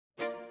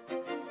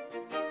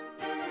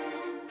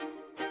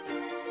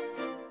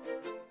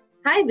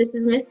Hi, this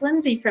is Miss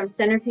Lindsay from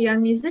Center for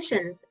Young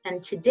Musicians,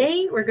 and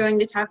today we're going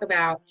to talk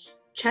about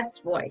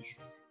chest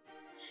voice.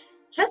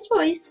 Chest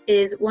voice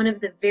is one of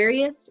the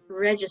various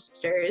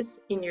registers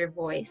in your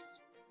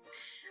voice.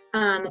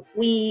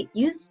 We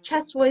use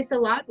chest voice a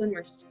lot when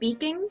we're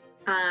speaking.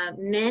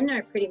 Men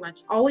are pretty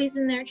much always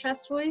in their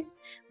chest voice.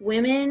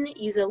 Women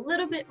use a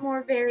little bit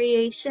more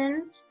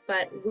variation,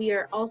 but we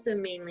are also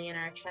mainly in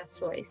our chest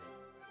voice.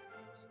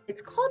 It's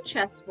called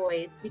chest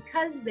voice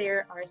because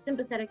there are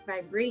sympathetic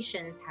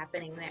vibrations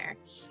happening there.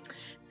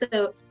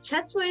 So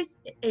chest voice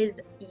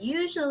is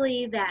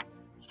usually that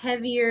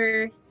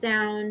heavier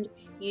sound,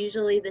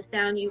 usually the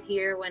sound you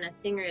hear when a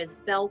singer is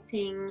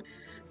belting.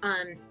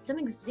 Some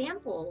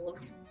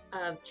examples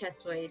of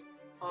chest voice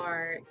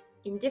are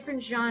in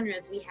different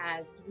genres. We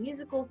have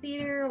musical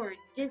theater or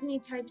Disney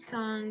type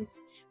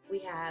songs. We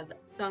have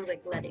songs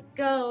like Let It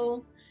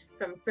Go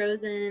from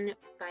Frozen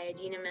by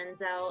Idina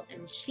Menzel,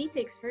 and she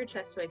takes her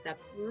chest voice up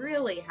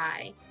really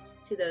high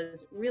to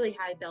those really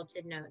high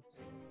belted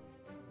notes.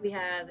 We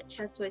have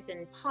chest voice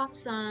in pop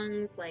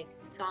songs, like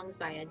songs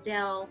by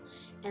Adele.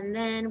 And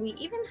then we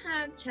even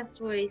have chest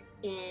voice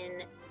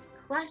in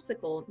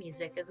classical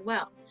music as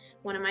well.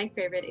 One of my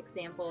favorite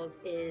examples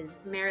is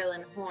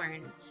Marilyn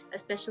Horne,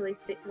 especially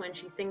when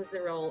she sings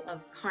the role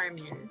of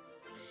Carmen.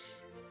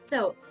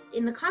 So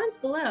in the comments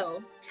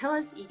below, tell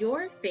us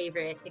your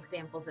favorite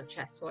examples of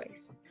chest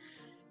voice.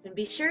 And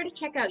be sure to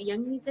check out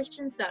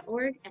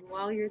youngmusicians.org, and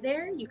while you're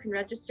there, you can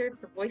register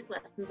for voice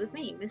lessons with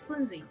me, Miss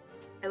Lindsay.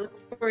 I look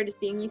forward to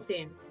seeing you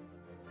soon.